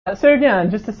So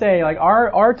again, just to say, like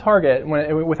our target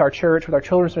with our church, with our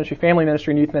children's ministry, family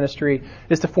ministry, and youth ministry,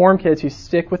 is to form kids who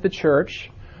stick with the church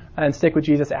and stick with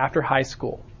Jesus after high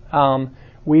school.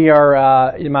 We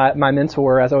are my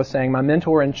mentor, as I was saying, my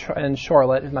mentor in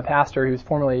Charlotte is my pastor, who's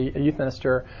formerly a youth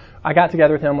minister. I got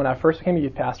together with him when I first became a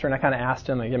youth pastor, and I kind of asked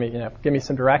him, give me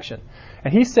some direction.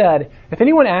 And he said, if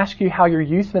anyone asks you how your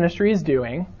youth ministry is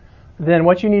doing, then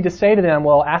what you need to say to them,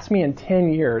 well, ask me in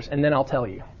 10 years, and then I'll tell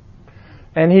you.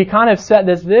 And he kind of set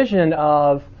this vision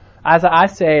of, as I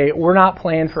say, we're not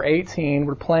playing for 18,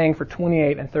 we're playing for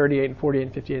 28 and 38 and 48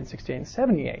 and 58 and 68 and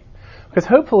 78. Because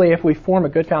hopefully if we form a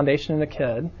good foundation in a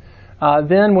kid,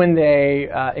 then when they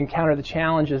encounter the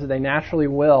challenges that they naturally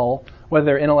will, whether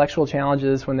they're intellectual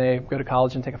challenges when they go to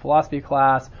college and take a philosophy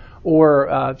class,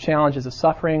 or challenges of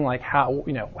suffering, like how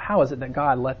is it that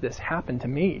God let this happen to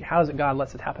me? How is it God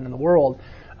lets it happen in the world?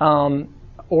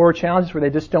 Or challenges where they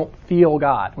just don't feel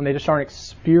God, when they just aren't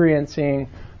experiencing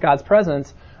God's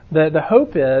presence. The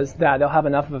hope is that they'll have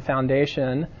enough of a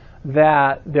foundation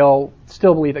that they'll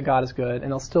still believe that God is good,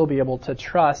 and they'll still be able to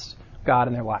trust God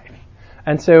in their life.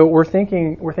 And so we're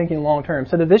thinking long term.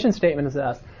 So the vision statement is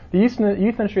this: the youth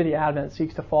ministry of the Advent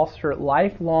seeks to foster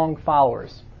lifelong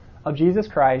followers of Jesus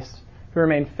Christ who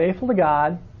remain faithful to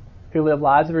God, who live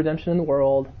lives of redemption in the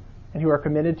world, and who are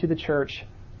committed to the church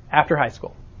after high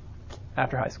school.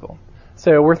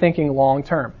 So we're thinking long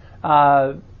term.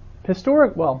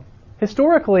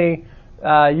 Historically,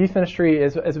 youth ministry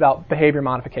is about behavior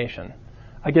modification.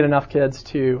 I get enough kids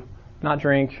to not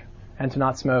drink and to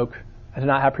not smoke and to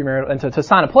not have premarital, and to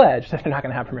sign a pledge that they're not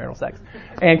going to have premarital sex,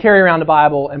 and carry around a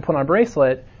Bible and put on a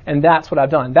bracelet, and that's what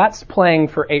I've done. That's playing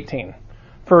for 18,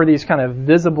 for these kind of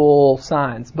visible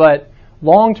signs. But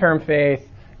long-term faith,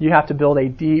 you have to build a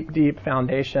deep, deep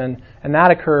foundation, and that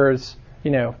occurs,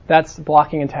 that's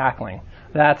blocking and tackling.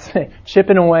 That's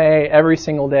chipping away every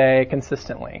single day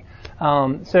consistently.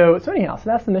 So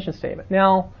that's the mission statement.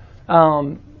 Now,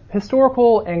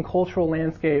 historical and cultural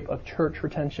landscape of church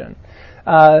retention.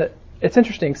 It's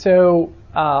interesting. So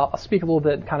I'll speak a little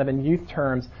bit kind of in youth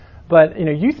terms, but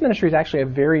youth ministry is actually a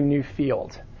very new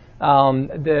field.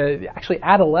 Actually,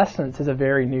 adolescence is a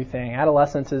very new thing.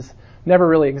 Adolescence has never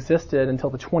really existed until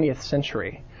the 20th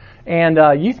century, and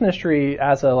youth ministry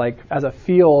as a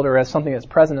field or as something that's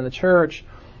present in the church,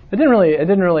 it didn't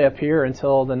really appear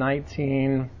until the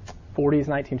 1940s,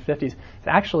 1950s. It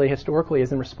actually historically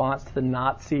is in response to the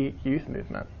Nazi youth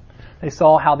movement. They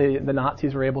saw how the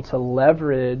Nazis were able to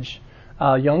leverage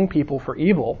young people for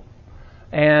evil,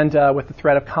 and with the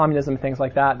threat of communism and things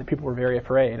like that, the people were very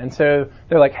afraid. And so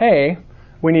they're like, hey,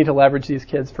 we need to leverage these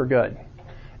kids for good.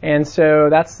 And so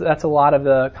that's a lot of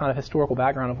the kind of historical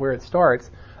background of where it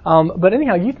starts. But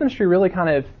anyhow, youth ministry really kind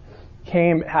of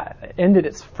ended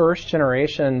its first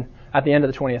generation at the end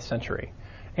of the 20th century.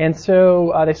 And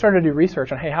so they started to do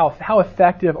research on, hey, how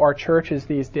effective are churches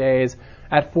these days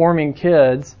at forming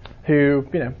kids who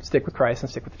stick with Christ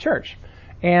and stick with the church.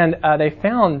 And they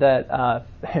found that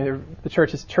the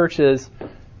churches,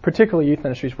 particularly youth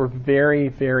ministries, were very,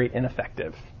 very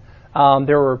ineffective.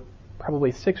 There were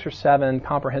probably 6 or 7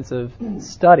 comprehensive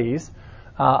studies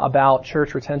about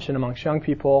church retention amongst young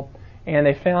people, and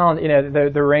they found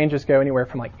the ranges go anywhere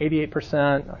from like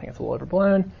 88%, I think it's a little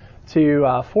overblown, to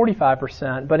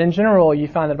 45%. But in general, you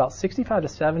find that about 65 to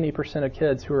 70% of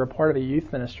kids who were a part of a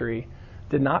youth ministry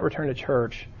did not return to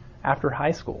church after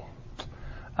high school.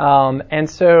 And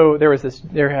so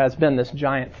there has been this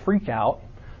giant freak out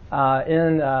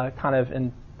in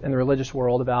the religious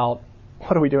world about,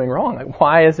 what are we doing wrong? Like,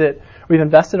 why is it we've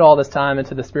invested all this time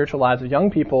into the spiritual lives of young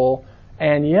people,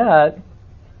 and yet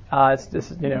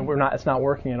it's not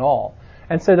working at all.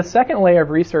 And so the second layer of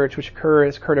research, which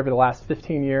has occurred over the last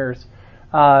 15 years,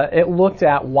 it looked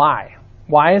at why.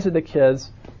 Why is it that kids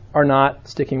are not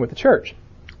sticking with the church?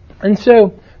 And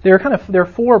so there are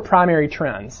 4 primary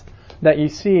trends that you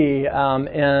see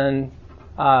that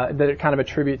kind of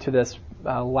attribute to this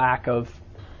lack of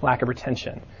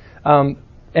retention.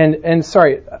 And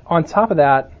sorry, on top of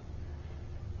that,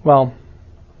 the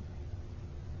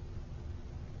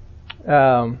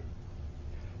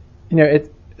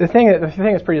thing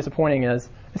that's pretty disappointing is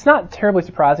it's not terribly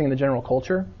surprising in the general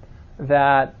culture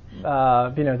that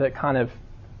that kind of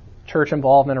church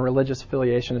involvement or religious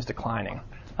affiliation is declining.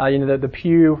 The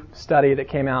Pew study that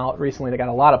came out recently that got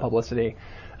a lot of publicity,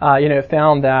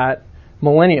 found that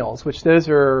millennials, which those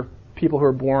are people who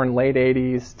are born early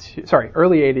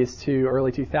 80s to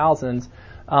early 2000s,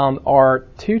 are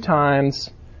 2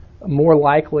 times more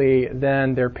likely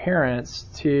than their parents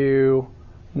to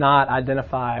not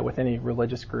identify with any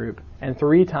religious group, and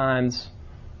 3 times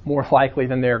more likely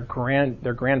than their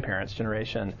grandparents'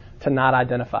 generation to not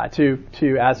identify, to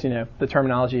as the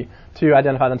terminology, to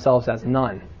identify themselves as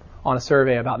none on a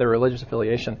survey about their religious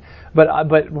affiliation. But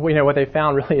what they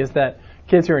found really is that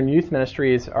kids who are in youth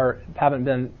ministries haven't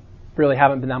been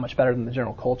that much better than the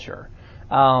general culture.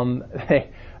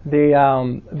 There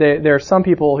are some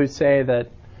people who say that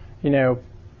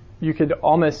you could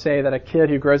almost say that a kid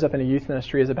who grows up in a youth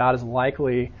ministry is about as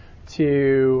likely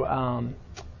to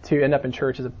end up in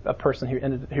church as a person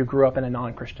who grew up in a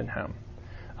non-Christian home.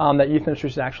 That youth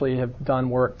ministries actually have done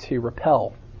work to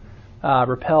repel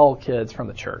kids from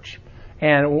the church.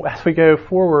 And as we go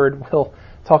forward, we'll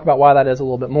talk about why that is a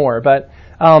little bit more. But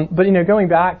going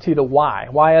back to the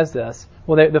why is this?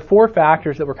 Well, the four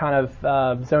factors that we're kind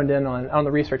of zoned in on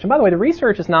the research. And by the way, the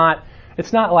research it's not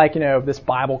like this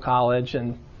Bible college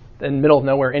in middle of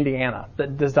nowhere, Indiana,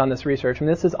 that has done this research. I mean,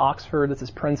 this is Oxford, this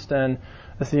is Princeton,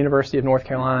 this is the University of North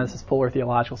Carolina, this is Fuller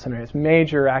Theological Seminary. It's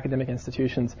major academic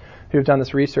institutions who have done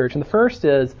this research. And the first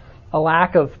is a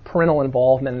lack of parental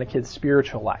involvement in the kid's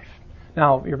spiritual life.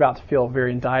 Now, you're about to feel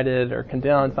very indicted or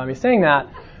condemned by me saying that,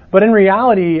 but in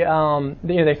reality,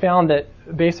 they found that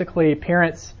basically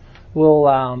parents will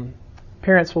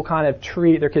kind of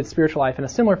treat their kid's spiritual life in a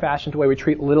similar fashion to the way we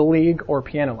treat Little League or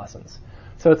piano lessons.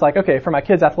 So it's like, okay, for my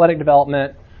kid's athletic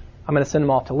development, I'm going to send them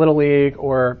off to Little League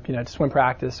or to swim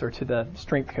practice or to the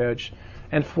strength coach.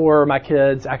 And for my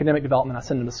kids' academic development, I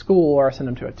send them to school or I send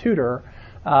them to a tutor.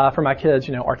 For my kids,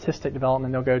 artistic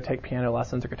development, they'll go take piano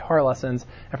lessons or guitar lessons.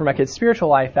 And for my kids' spiritual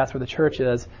life, that's where the church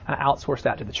is. I outsource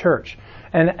that to the church.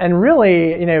 And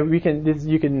really, you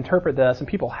can interpret this, and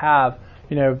people have,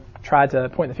 tried to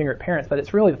point the finger at parents, but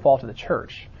it's really the fault of the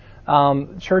church.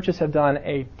 Churches have done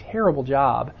a terrible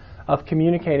job of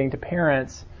communicating to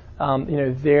parents,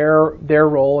 their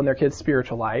role in their kids'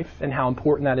 spiritual life and how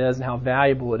important that is and how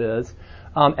valuable it is,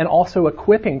 and also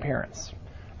equipping parents.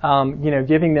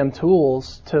 Giving them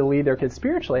tools to lead their kids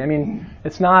spiritually. I mean,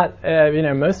 it's not,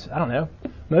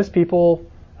 most people,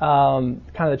 kind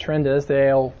of the trend is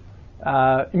they'll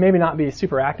maybe not be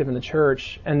super active in the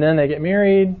church, and then they get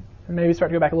married, and maybe start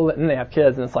to go back a little bit, and then they have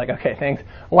kids, and it's like, okay,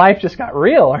 life just got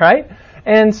real, right?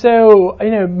 And so,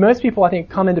 most people, I think,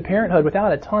 come into parenthood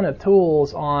without a ton of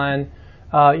tools on,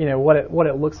 what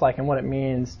it looks like and what it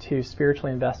means to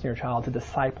spiritually invest in your child, to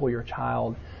disciple your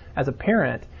child as a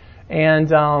parent. And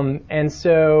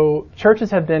so churches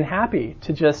have been happy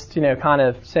to just, kind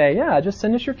of say, yeah, just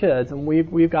send us your kids and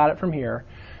we've got it from here.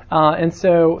 And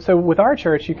so with our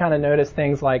church, you kind of notice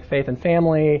things like faith and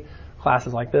family,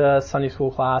 classes like this, Sunday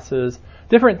school classes,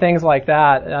 different things like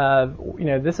that.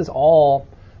 This is all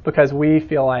because we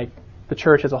feel like the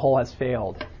church as a whole has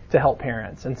failed to help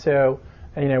parents. And so,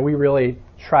 we really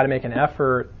try to make an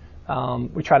effort. To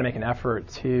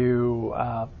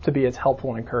be as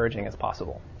helpful and encouraging as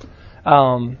possible.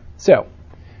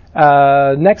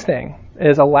 Next thing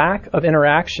is a lack of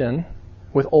interaction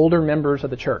with older members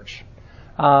of the church.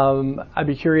 I'd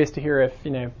be curious to hear if,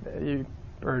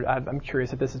 I'm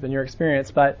curious if this has been your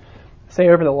experience, but say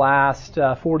over the last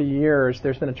 40 years,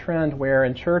 there's been a trend where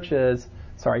in churches,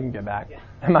 sorry, you can go back,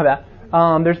 my bad.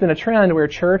 There's been a trend where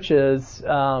churches,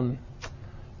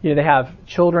 they have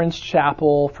children's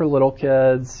chapel for little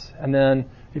kids, and then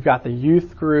you've got the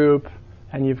youth group,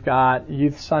 and you've got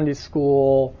youth Sunday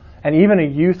school, and even a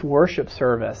youth worship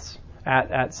service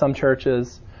at some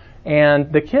churches.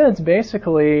 And the kids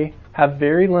basically have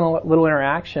very little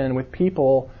interaction with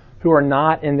people who are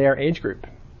not in their age group.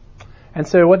 And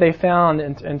so what they found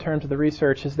in terms of the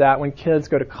research is that when kids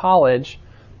go to college,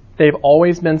 they've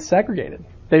always been segregated.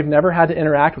 They've never had to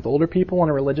interact with older people in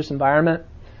a religious environment.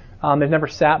 They've never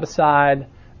sat beside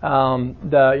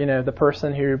the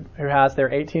person who has their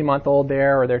 18-month-old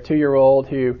there or their 2-year-old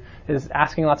who is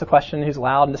asking lots of questions, who's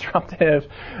loud and disruptive,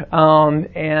 and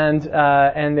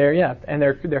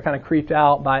they're kind of creeped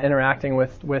out by interacting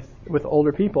with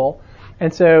older people,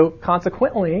 and so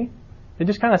consequently they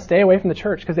just kind of stay away from the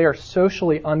church because they are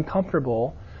socially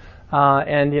uncomfortable,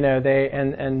 and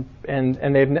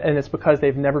it's because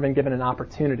they've never been given an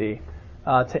opportunity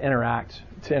to interact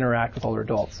with older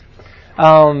adults.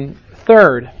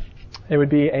 Third, it would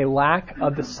be a lack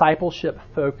of discipleship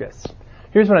focus.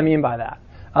 Here's what I mean by that.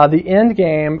 The end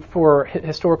game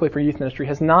historically for youth ministry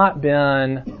has not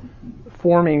been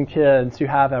forming kids who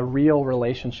have a real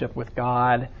relationship with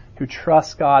God, who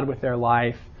trust God with their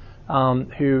life,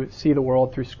 who see the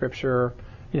world through Scripture,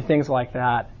 things like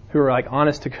that, who are like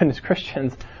honest to goodness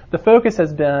Christians. The focus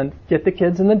has been get the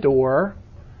kids in the door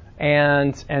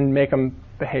and make them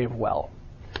behave well.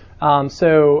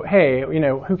 So, hey,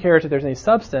 who cares if there's any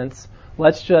substance?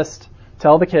 Let's just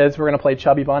tell the kids we're going to play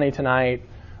Chubby Bunny tonight.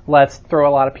 Let's throw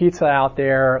a lot of pizza out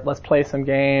there. Let's play some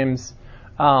games.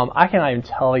 I cannot even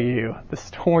tell you the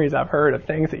stories I've heard of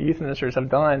things that youth ministers have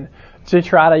done to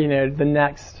try to,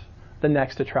 the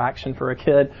next attraction for a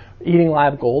kid. Eating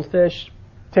live goldfish,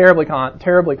 terribly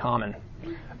common.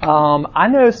 I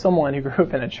know someone who grew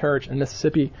up in a church in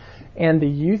Mississippi, and the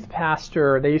youth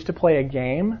pastor, they used to play a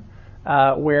game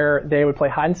where they would play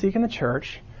hide and seek in the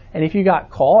church, and if you got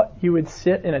caught, you would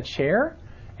sit in a chair,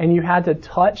 and you had to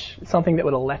touch something that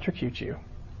would electrocute you.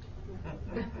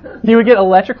 You would get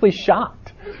electrically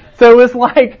shocked. So it was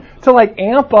to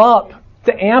amp up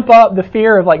the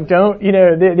fear of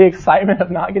the excitement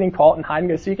of not getting caught and hide and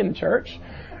go seek in the church.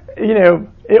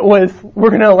 It was, we're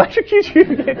going to electrocute you if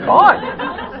you get caught.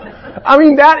 I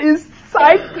mean, that is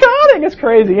psychotic. It's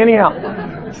crazy.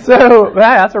 Anyhow, so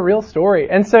that's a real story.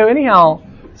 And so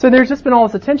so there's just been all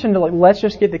this attention to let's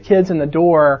just get the kids in the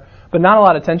door, but not a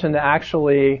lot of attention to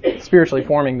actually spiritually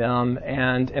forming them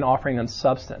and offering them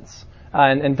substance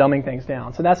and dumbing things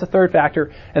down. So that's the third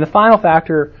factor. And the final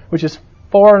factor, which is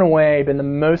far and away been the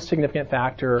most significant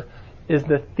factor, is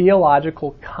the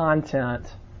theological content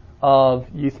of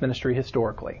youth ministry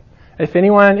historically. If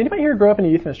anybody here grew up in a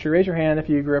youth ministry, raise your hand if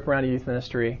you grew up around a youth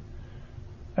ministry.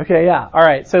 Okay, yeah. All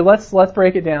right. So let's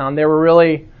break it down. There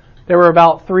were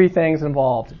about 3 things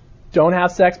involved. Don't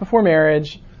have sex before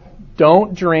marriage,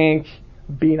 don't drink,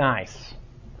 be nice.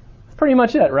 That's pretty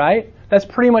much it, right? That's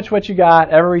pretty much what you got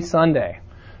every Sunday.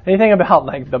 Anything about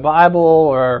the Bible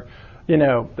or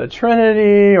the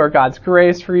Trinity or God's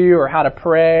grace for you or how to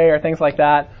pray or things like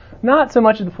that, not so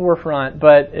much at the forefront,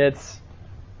 but it's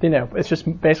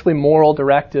just basically moral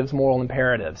directives, moral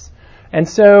imperatives. And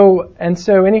so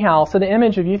the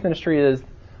image of youth ministry is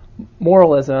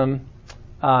moralism,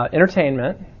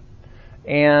 entertainment,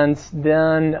 and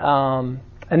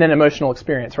then emotional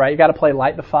experience, right? You got to play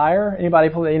Light the Fire. Anybody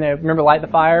remember Light the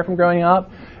Fire from growing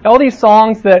up? All these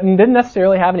songs that didn't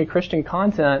necessarily have any Christian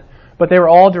content, but they were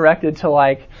all directed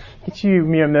to get you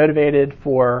motivated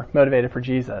for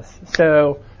Jesus.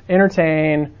 So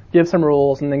entertain, give some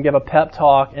rules, and then give a pep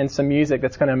talk and some music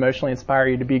that's going to emotionally inspire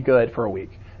you to be good for a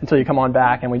week until you come on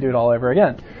back and we do it all over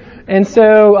again. And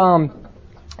so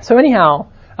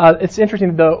it's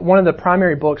interesting. One of the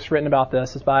primary books written about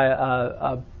this is by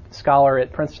a scholar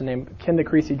at Princeton named Kenda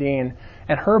Creasy-Dean,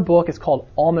 and her book is called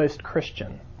Almost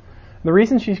Christian. The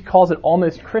reason she calls it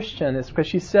Almost Christian is because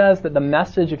she says that the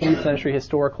message of youth ministry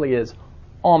historically is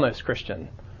almost Christian.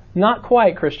 Not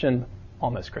quite Christian,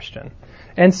 almost Christian.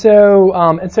 And so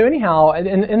anyhow,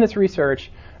 in this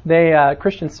research,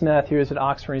 Christian Smith, who is at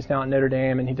Oxford, he's now at Notre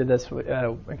Dame, and he did this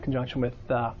in conjunction with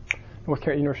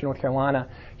University of North Carolina.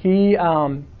 He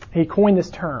coined this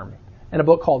term in a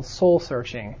book called Soul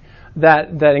Searching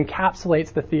that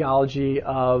encapsulates the theology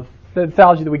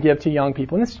that we give to young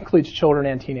people, and this includes children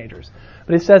and teenagers.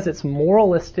 But it says it's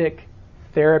moralistic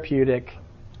therapeutic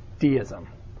deism.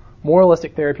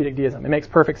 Moralistic therapeutic deism. It makes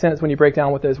perfect sense when you break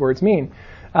down what those words mean.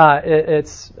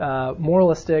 It's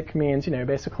moralistic means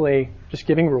basically just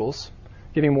giving rules,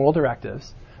 giving moral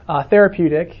directives.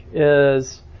 Therapeutic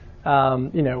is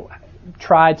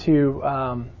try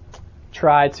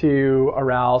to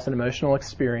arouse an emotional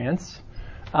experience,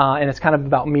 and it's kind of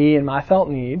about me and my felt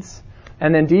needs.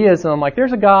 And then deism,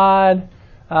 there's a God,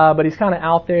 but he's kind of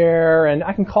out there, and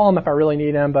I can call him if I really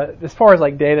need him. But as far as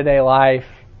day-to-day life,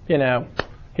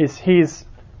 he's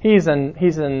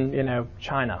in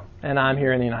China, and I'm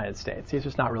here in the United States. He's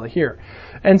just not really here.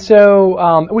 And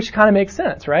so, which kind of makes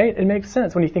sense, right? It makes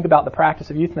sense when you think about the practice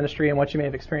of youth ministry and what you may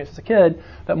have experienced as a kid,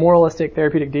 that moralistic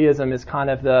therapeutic deism is kind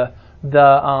of the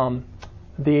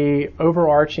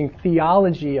overarching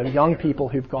theology of young people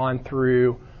who've gone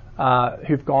through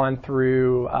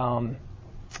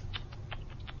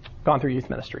youth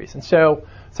ministries. And so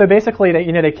basically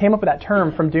they came up with that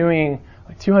term from doing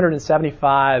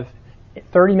 275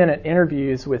 30-minute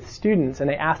interviews with students, and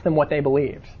they asked them what they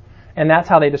believed. And that's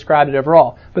how they described it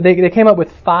overall. But they came up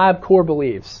with 5 core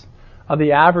beliefs of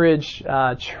the average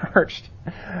average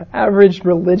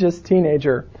religious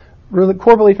teenager.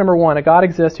 Core belief number 1, a God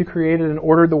exists who created and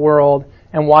ordered the world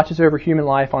and watches over human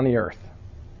life on the earth.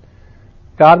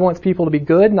 God wants people to be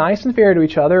good, nice, and fair to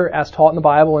each other, as taught in the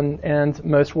Bible and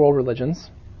most world religions.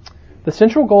 The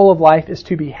central goal of life is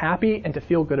to be happy and to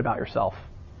feel good about yourself.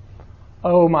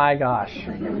 Oh my gosh.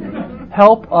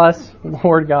 Help us,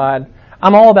 Lord God.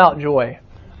 I'm all about joy,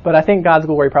 but I think God's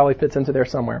glory probably fits into there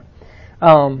somewhere.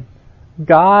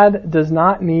 God does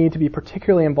not need to be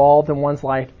particularly involved in one's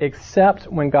life except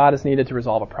when God is needed to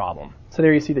resolve a problem. So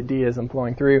there you see the deism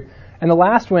flowing through. And the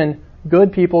last one,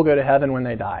 good people go to heaven when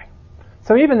they die.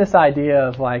 So even this idea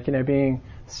of being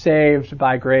saved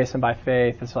by grace and by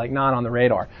faith is not on the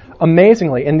radar.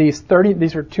 Amazingly, in these are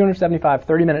 275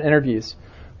 30-minute interviews,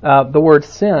 The word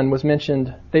sin was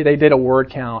mentioned. They did a word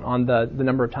count on the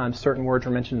number of times certain words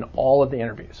were mentioned in all of the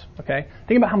interviews. Okay,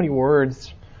 think about how many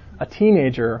words a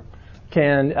teenager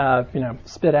can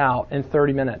spit out in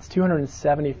 30 minutes.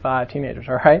 275 teenagers.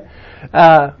 All right.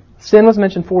 Sin was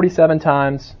mentioned 47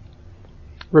 times.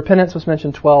 Repentance was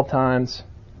mentioned 12 times.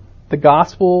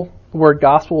 The word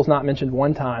gospel was not mentioned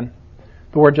one time.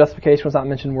 The word justification was not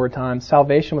mentioned one time.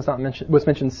 Salvation was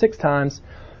mentioned 6 times.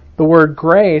 The word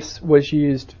grace was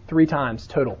used 3 times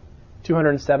total.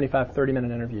 275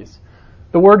 30-minute interviews.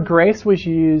 The word grace was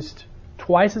used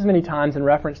twice as many times in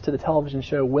reference to the television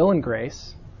show Will and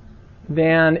Grace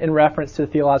than in reference to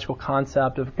the theological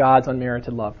concept of God's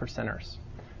unmerited love for sinners.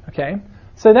 Okay?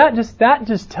 So that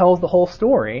just tells the whole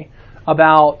story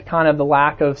about kind of the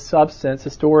lack of substance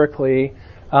historically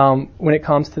when it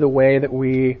comes to the way that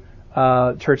we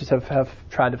churches have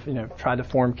tried to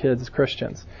form kids as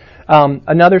Christians.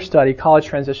 Another study, College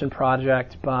Transition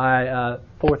Project by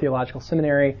Fuller Theological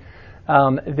Seminary,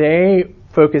 they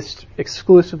focused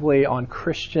exclusively on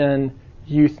Christian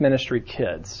youth ministry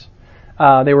kids.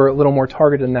 They were a little more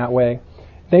targeted in that way.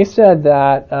 They said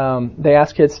that they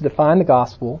asked kids to define the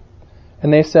gospel,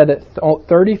 and they said that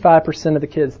 35% of the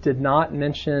kids did not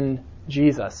mention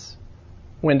Jesus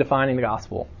when defining the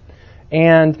gospel.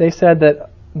 And they said that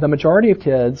the majority of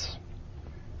kids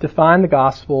define the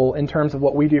gospel in terms of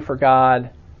what we do for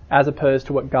God as opposed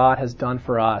to what God has done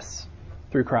for us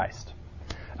through Christ.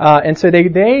 And so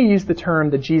they used the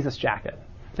term the Jesus jacket.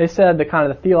 They said the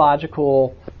kind of the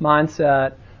theological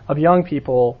mindset of young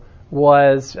people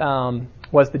was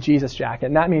the Jesus jacket.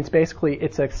 And that means basically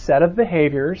it's a set of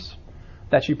behaviors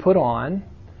that you put on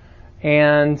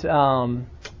and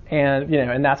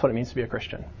that's what it means to be a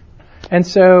Christian. And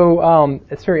so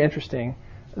it's very interesting.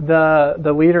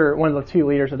 The leader, one of the 2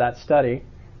 leaders of that study,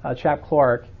 Chap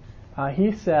Clark,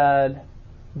 he said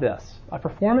this: a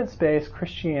performance-based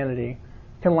Christianity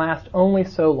can last only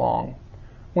so long.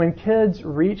 When kids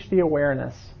reach the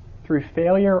awareness through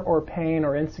failure or pain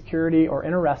or insecurity or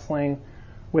inner wrestling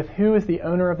with who is the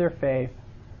owner of their faith,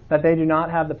 that they do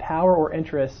not have the power or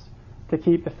interest to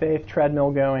keep the faith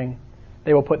treadmill going,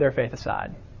 they will put their faith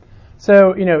aside.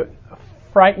 So,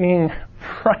 frightening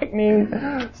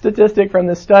statistic from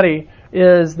this study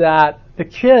is that the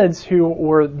kids who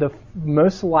were the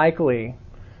most likely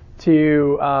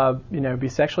to be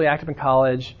sexually active in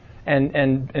college and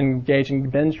engage in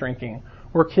binge drinking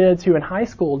were kids who in high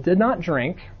school did not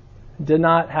drink, did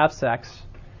not have sex,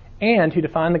 and who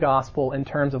defined the gospel in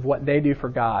terms of what they do for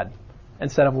God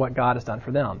instead of what God has done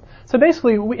for them. So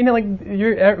basically,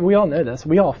 we all know this.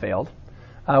 We all failed.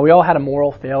 We all had a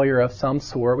moral failure of some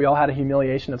sort. We all had a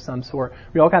humiliation of some sort.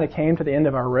 We all kind of came to the end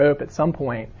of our rope at some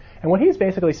point. And what he's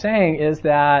basically saying is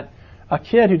that a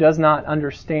kid who does not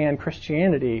understand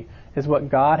Christianity is what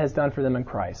God has done for them in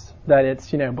Christ. That it's,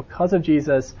 because of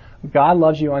Jesus, God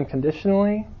loves you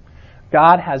unconditionally.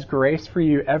 God has grace for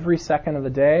you every second of the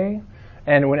day.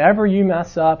 And whenever you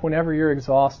mess up, whenever you're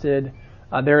exhausted,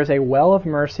 there is a well of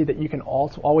mercy that you can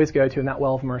always go to, and that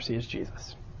well of mercy is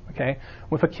Jesus. Okay?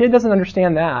 Well, if a kid doesn't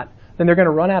understand that, then they're going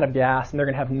to run out of gas and they're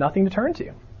going to have nothing to turn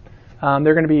to.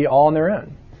 They're going to be all on their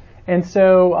own. And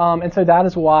so that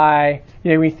is why,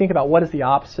 when you think about what is the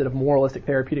opposite of moralistic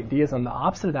therapeutic deism, the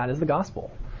opposite of that is the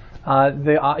gospel.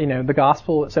 The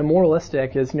gospel, so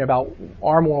moralistic is, about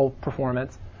our moral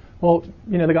performance. Well,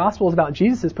 the gospel is about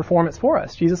Jesus' performance for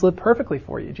us. Jesus lived perfectly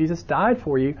for you. Jesus died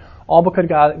for you, all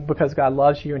because God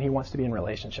loves you and he wants to be in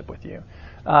relationship with you.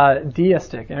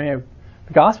 Deistic,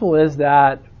 the gospel is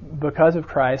that because of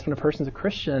Christ, when a person's a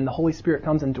Christian, the Holy Spirit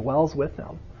comes and dwells with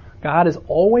them. God is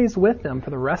always with them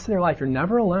for the rest of their life. You're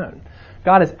never alone.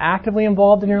 God is actively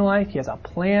involved in your life. He has a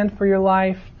plan for your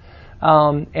life.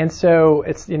 And so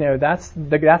it's,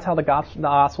 that's how the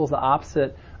gospel is the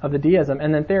opposite of the deism.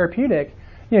 And then therapeutic,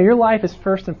 your life is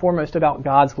first and foremost about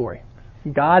God's glory,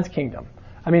 God's kingdom.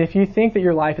 I mean, if you think that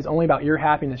your life is only about your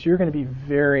happiness, you're going to be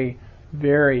very,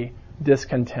 very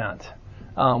discontent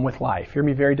with life. You're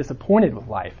going to be very disappointed with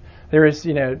life. There is,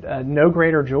 no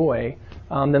greater joy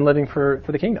than living for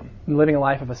the kingdom, living a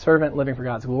life of a servant, living for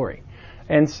God's glory.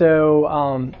 And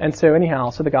so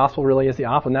the gospel really is the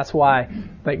opposite. And that's why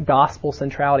gospel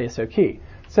centrality is so key.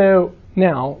 So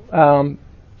now,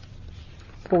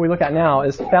 what we look at now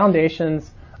is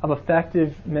foundations of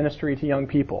effective ministry to young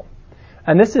people.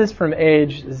 And this is from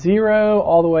age 0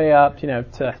 all the way up,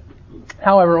 to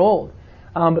however old.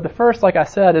 But the first, like I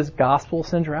said, is gospel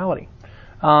centrality.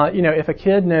 If a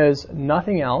kid knows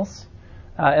nothing else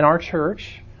in our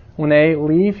church, when they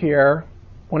leave here,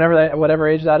 whatever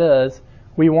age that is,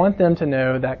 we want them to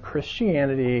know that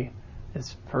Christianity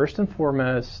is first and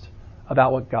foremost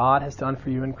about what God has done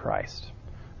for you in Christ.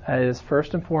 It is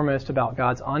first and foremost about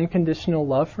God's unconditional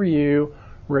love for you,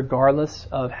 regardless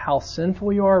of how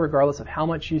sinful you are, regardless of how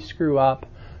much you screw up,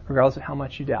 regardless of how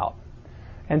much you doubt.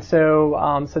 And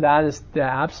so that is the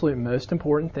absolute most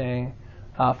important thing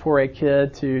for a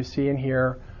kid to see and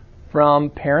hear from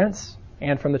parents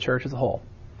and from the church as a whole.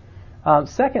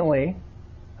 Secondly,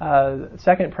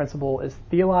 second principle is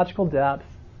theological depth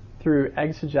through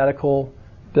exegetical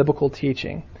biblical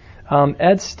teaching.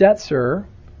 Ed Stetzer,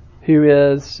 who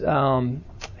is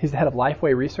he's the head of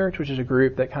Lifeway Research, which is a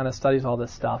group that kind of studies all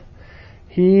this stuff.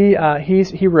 He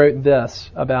wrote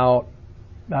this about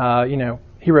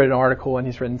he wrote an article and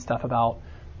he's written stuff about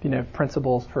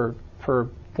principles for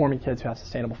forming kids who have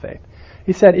sustainable faith.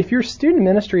 He said, if your student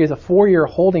ministry is a 4-year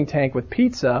holding tank with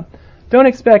pizza, don't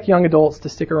expect young adults to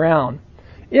stick around.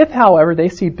 If, however, they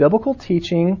see biblical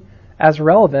teaching as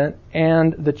relevant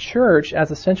and the church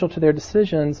as essential to their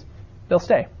decisions, they'll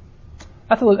stay.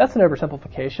 That's an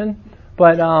oversimplification,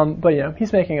 but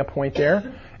he's making a point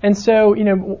there. And so,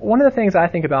 one of the things I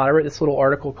think about, I wrote this little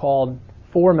article called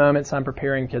 4 Moments I'm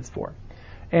Preparing Kids For.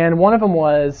 And one of them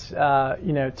was, two of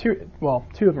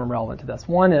them are relevant to this.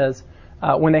 One is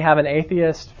when they have an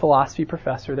atheist philosophy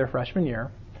professor their freshman year,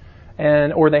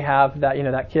 or they have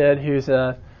that kid who's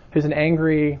an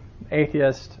angry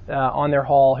atheist on their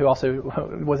hall who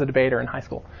also was a debater in high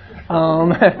school.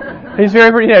 He's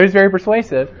very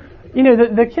persuasive.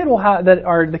 The kid will have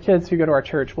the kids who go to our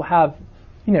church will have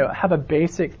a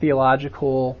basic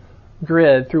theological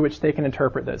grid through which they can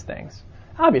interpret those things.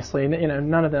 Obviously,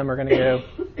 none of them are going to go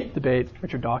debate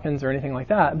Richard Dawkins or anything like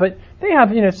that, but they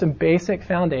have, some basic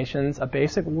foundations, a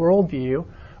basic worldview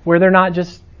where they're not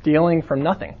just dealing from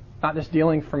nothing, not just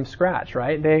dealing from scratch,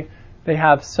 right? They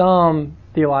have some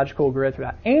theological grid through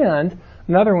that. And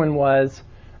another one was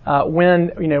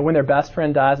when their best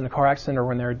friend dies in a car accident or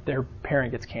when their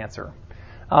parent gets cancer.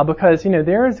 Because,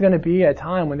 there is going to be a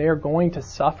time when they are going to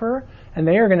suffer and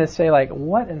they are going to say,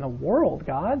 what in the world,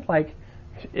 God?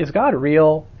 Is God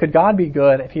real? Could God be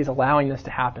good if he's allowing this to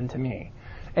happen to me?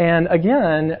 And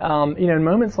again, in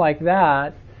moments like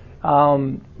that,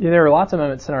 there are lots of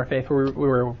moments in our faith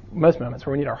most moments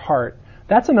where we need our heart.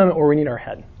 That's a moment where we need our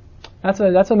head. That's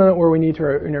a moment where we need to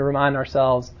remind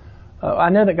ourselves, I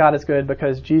know that God is good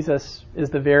because Jesus is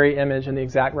the very image and the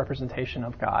exact representation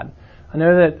of God. I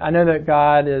know that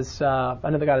God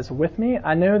is with me.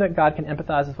 I know that God can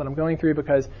empathize with what I'm going through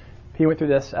because he went through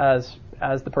this as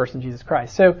the person Jesus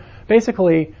Christ. So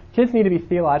basically, kids need to be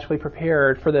theologically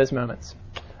prepared for those moments,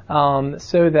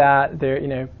 so that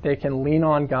they can lean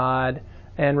on God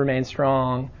and remain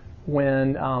strong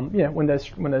when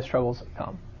those struggles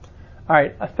come. All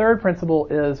right, a third principle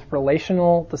is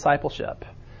relational discipleship.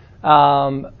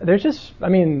 The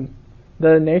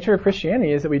nature of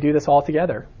Christianity is that we do this all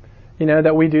together.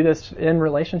 That we do this in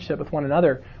relationship with one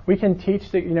another. We can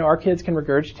teach our kids can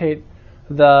regurgitate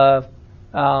the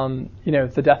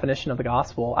definition of the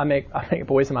gospel. I make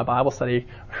boys in my Bible study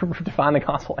define the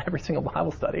gospel every single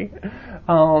Bible study.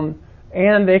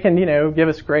 And they can, give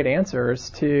us great answers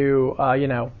to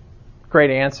about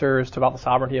the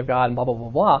sovereignty of God and blah, blah, blah,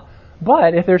 blah.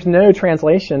 But if there's no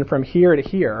translation from here to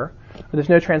here, or there's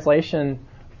no translation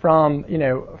from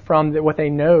what they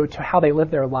know to how they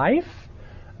live their life,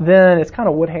 then it's kind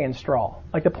of wood, hay, and straw.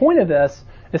 The point of this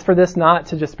is for this not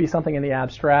to just be something in the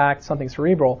abstract, something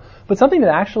cerebral, but something that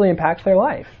actually impacts their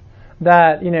life.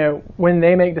 That, when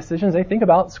they make decisions, they think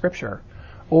about Scripture.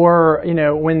 Or,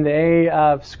 when they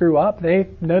screw up, they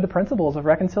know the principles of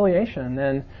reconciliation.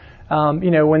 And,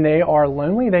 when they are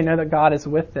lonely, they know that God is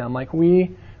with them.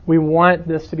 We want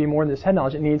this to be more than just head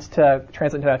knowledge. It needs to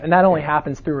translate into life. And that only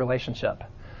happens through relationship.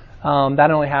 That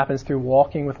only happens through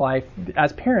walking with life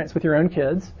as parents with your own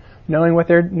kids, knowing what's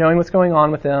going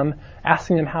on with them,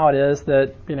 asking them how it is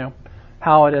that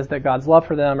God's love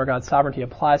for them or God's sovereignty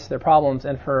applies to their problems,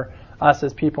 and for us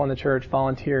as people in the church,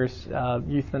 volunteers,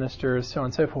 youth ministers, so on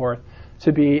and so forth,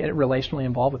 to be relationally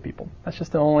involved with people. That's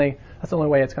the only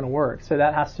way it's going to work. So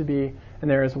that has to be in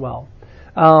there as well.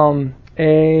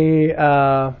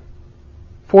 A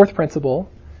fourth principle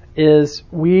is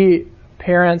we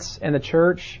parents and the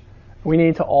church, we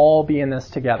need to all be in this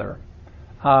together.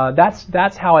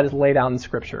 That's how it is laid out in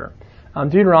Scripture.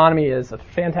 Deuteronomy is a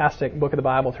fantastic book of the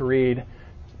Bible to read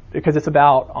because it's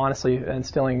about, honestly,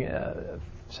 instilling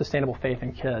sustainable faith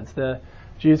in kids. The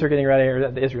Jews are getting ready,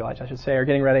 or the Israelites, I should say, are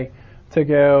getting ready to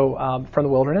go from the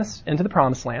wilderness into the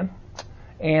Promised Land.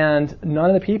 And none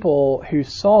of the people who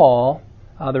saw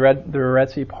the Red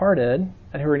Sea parted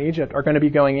and who were in Egypt are going to be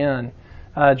going in.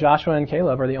 Joshua and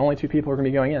Caleb are the only 2 people who are going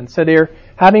to be going in. So they're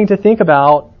having to think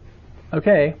about,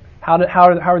 okay, how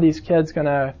are these kids going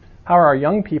to how are our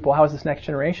young people, how is this next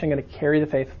generation going to carry the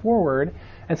faith forward?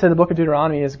 And so the book of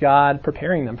Deuteronomy is God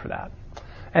preparing them for that.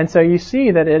 And so you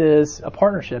see that it is a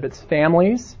partnership. It's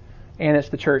families and it's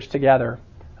the church together,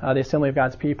 the assembly of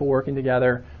God's people working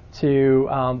together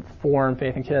to form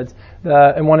faith in kids.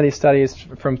 In one of these studies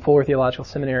from Fuller Theological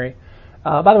Seminary,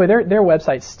 by the way, their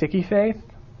website, Sticky Faith,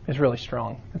 is really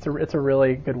strong. It's a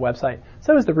really good website.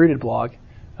 So is the Rooted blog.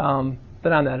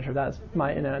 But I'm the editor. That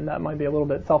might be a little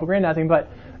bit self-aggrandizing, but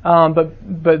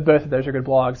both of those are good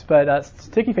blogs. But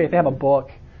Sticky Faith, they have a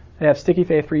book. They have Sticky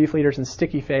Faith for Youth Leaders and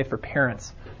Sticky Faith for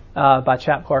Parents by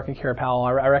Chap Clark and Kara Powell.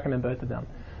 I recommend both of them.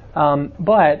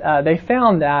 But they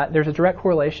found that there's a direct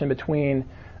correlation between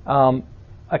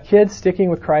a kid sticking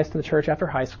with Christ in the church after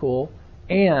high school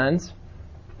and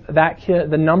that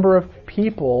kid, the number of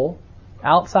people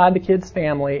outside the kid's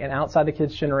family and outside the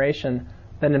kid's generation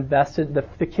that invested,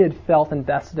 the kid felt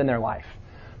invested in their life.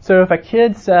 So if a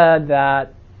kid said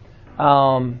that,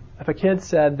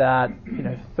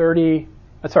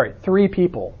 3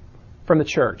 people from the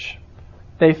church,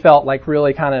 they felt like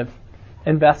really kind of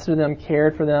invested in them,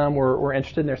 cared for them, were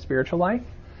interested in their spiritual life,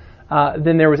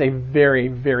 then there was a very,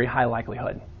 very high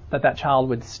likelihood that child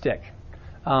would stick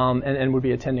and would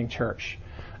be attending church.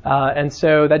 And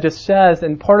so that just says,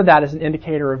 and part of that is an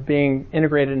indicator of being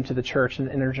integrated into the church in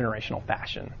an intergenerational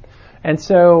fashion. And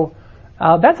so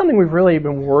that's something we've really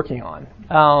been working on.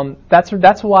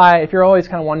 That's why, if you're always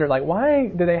kind of wondering, like, why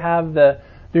do they have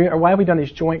or why have we done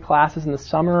these joint classes in the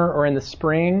summer or in the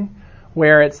spring,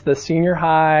 where it's the senior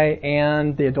high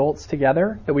and the adults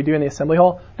together that we do in the assembly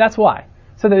hall? That's why.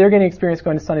 So that they're getting experience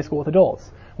going to Sunday school with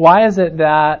adults. Why is it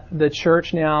that the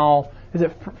church now, is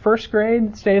it first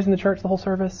grade stays in the church the whole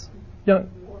service?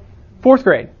 Fourth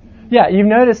grade. Yeah, you've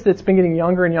noticed it's been getting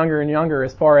younger and younger and younger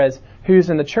as far as who's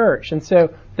in the church. And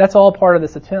so that's all part of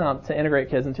this attempt to integrate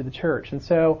kids into the church. And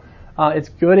so it's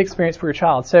good experience for your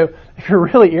child. So if you're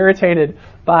really irritated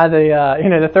by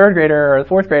the third grader or the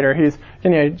fourth grader who's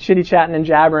chitty chatting and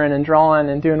jabbering and drawing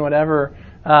and doing whatever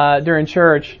during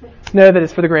church, know that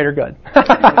it's for the greater good.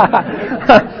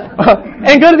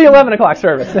 And go to the 11 o'clock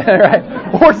service, right?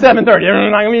 Or 7:30.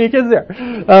 There's not going to be any kids there.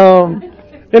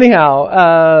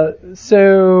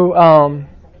 So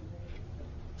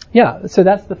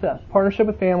that's the fifth. Partnership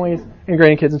with families,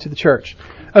 integrating kids into the church.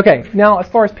 Okay, now as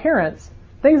far as parents,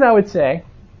 things I would say,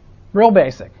 real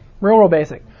basic.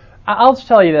 I'll just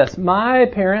tell you this. My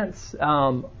parents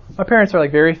are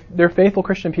like they're faithful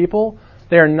Christian people.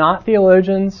 They're not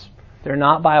theologians. They're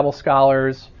not Bible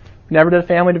scholars. Never did a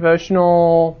family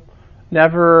devotional.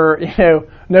 Never,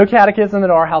 no catechism at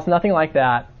our house, nothing like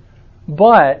that.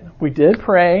 But we did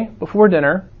pray before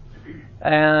dinner,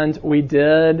 and we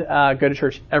did go to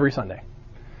church every Sunday.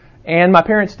 And my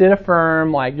parents did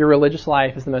affirm, like, your religious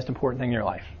life is the most important thing in your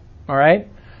life. All right?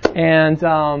 And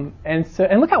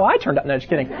look how I turned out. No, just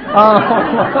kidding. But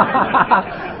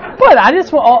I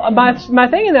just my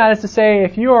thing in that is to say,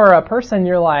 if you are a person,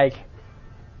 you're like,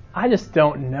 I just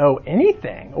don't know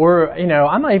anything, or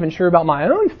I'm not even sure about my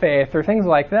own faith, or things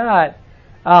like that.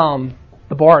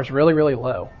 The bar is really, really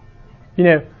low.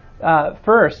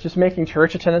 First, just making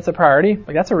church attendance a priority,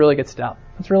 like, that's a really good step.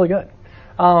 That's really good.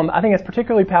 I think it's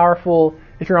particularly powerful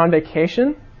if you're on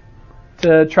vacation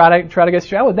to try to go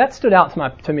straight. That stood out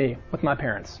to me with my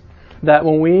parents. That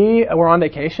when we were on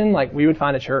vacation, like, we would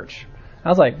find a church. I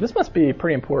was like, this must be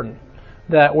pretty important.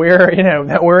 That we're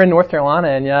in North Carolina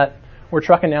and yet we're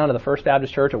trucking down to the First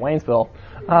Baptist Church at Waynesville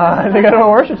to go to a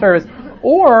worship service.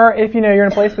 Or if you're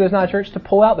in a place where there's not a church, to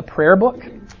pull out the prayer book.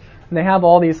 And they have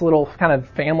all these little kind of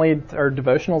family or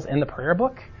devotionals in the prayer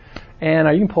book. And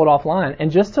you can pull it offline.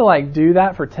 And just to do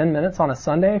that for 10 minutes on a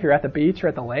Sunday, if you're at the beach or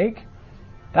at the lake,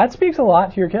 that speaks a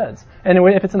lot to your kids. And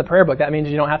if it's in the prayer book, that means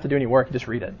you don't have to do any work. You just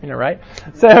read it, right?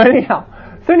 So anyhow,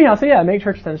 make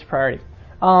church attendance a priority.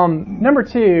 Number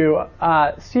 2,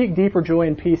 seek deeper joy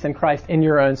and peace in Christ in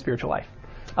your own spiritual life.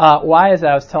 Why is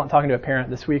that? I was talking to a parent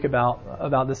this week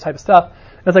about this type of stuff.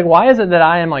 And it's like, why is it that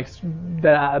I am my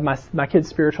kid's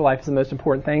spiritual life is the most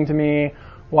important thing to me?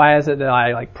 Why is it that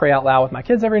I pray out loud with my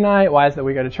kids every night? Why is it that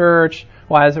we go to church?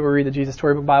 Why is it we read the Jesus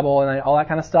Storybook Bible and all that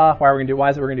kind of stuff? Why is it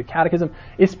we're going to do catechism?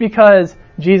 It's because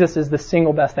Jesus is the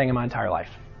single best thing in my entire life.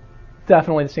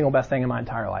 Definitely the single best thing in my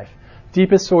entire life.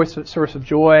 Deepest source of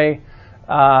joy.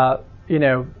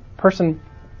 Person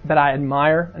that I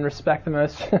admire and respect the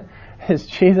most is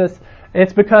Jesus.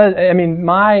 It's because,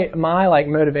 my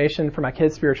motivation for my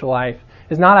kids' spiritual life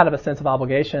is not out of a sense of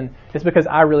obligation. It's because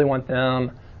I really want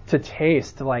them to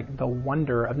taste the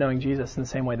wonder of knowing Jesus in the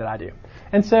same way that I do.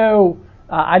 And so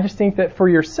I just think that for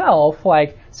yourself,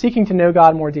 seeking to know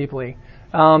God more deeply,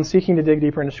 seeking to dig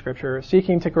deeper into Scripture,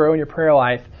 seeking to grow in your prayer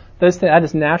life, that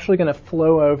is naturally going to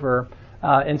flow over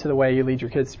into the way you lead your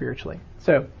kids spiritually.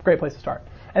 So, great place to start.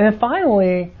 And then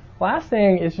finally, last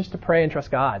thing is just to pray and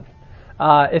trust God.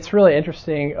 It's really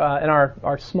interesting. In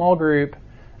our small group,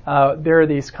 there are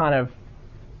these kind of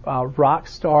rock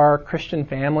star Christian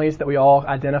families that we all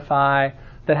identify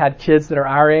that had kids that are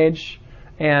our age,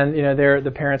 and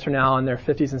the parents are now in their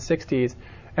 50s and 60s,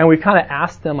 and we kind of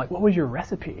asked them, like, what was your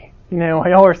recipe?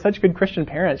 Y'all are such good Christian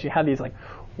parents. You have these like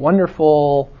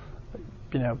wonderful,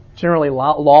 generally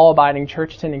law-abiding,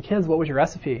 church-attending kids. What was your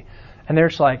recipe? And they're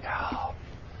just like, oh,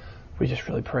 we just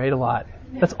really prayed a lot.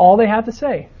 That's all they have to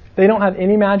say. They don't have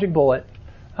any magic bullet.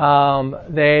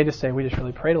 They just say, we just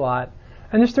really prayed a lot.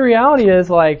 And just the reality is,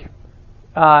 like,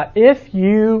 if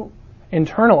you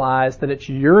internalize that it's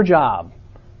your job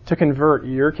to convert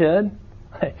your kid,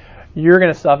 you're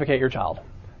going to suffocate your child.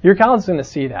 Your child's going to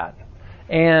see that.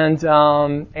 And it's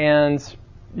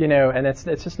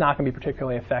just not going to be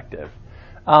particularly effective.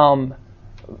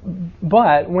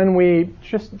 But when we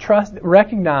just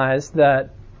recognize that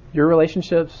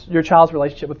your child's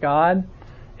relationship with God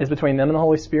is between them and the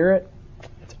Holy Spirit,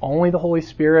 it's only the Holy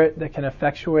Spirit that can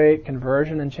effectuate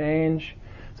conversion and change.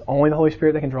 It's only the Holy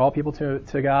Spirit that can draw people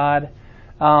to God.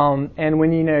 And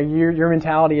when your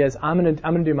mentality is, I'm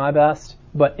gonna do my best,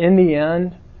 but in the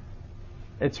end,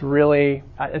 it's really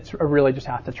just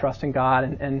have to trust in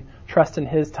God and trust in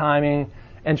His timing,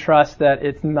 and trust that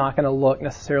it's not going to look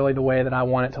necessarily the way that I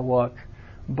want it to look,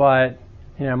 but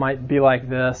it might be like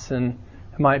this, and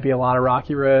it might be a lot of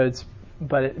rocky roads,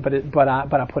 but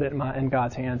I put it in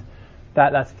God's hands.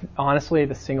 That's honestly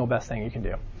the single best thing you can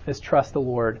do, is trust the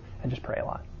Lord and just pray a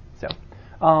lot. So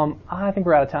I think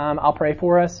we're out of time. I'll pray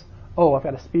for us. Oh, I've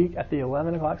got to speak at the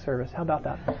 11 o'clock service. How about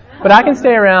that? But I can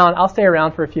stay around. I'll stay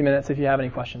around for a few minutes if you have any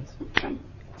questions. All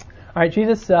right,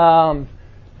 Jesus,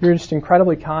 you're just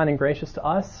incredibly kind and gracious to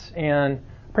us, and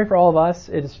I pray for all of us.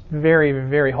 It's very,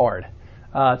 very hard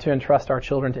to entrust our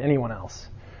children to anyone else.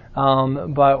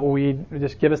 But we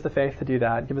just give us the faith to do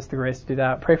that. Give us the grace to do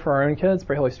that. Pray for our own kids.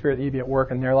 Pray, Holy Spirit, that you be at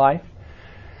work in their life,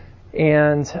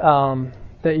 and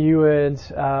that you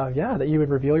would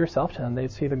reveal yourself to them.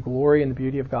 They'd see the glory and the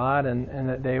beauty of God, and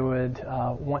that they would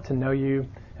want to know you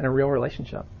in a real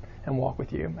relationship and walk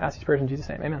with you. I ask these prayers in Jesus'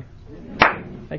 name. Amen. Thank you.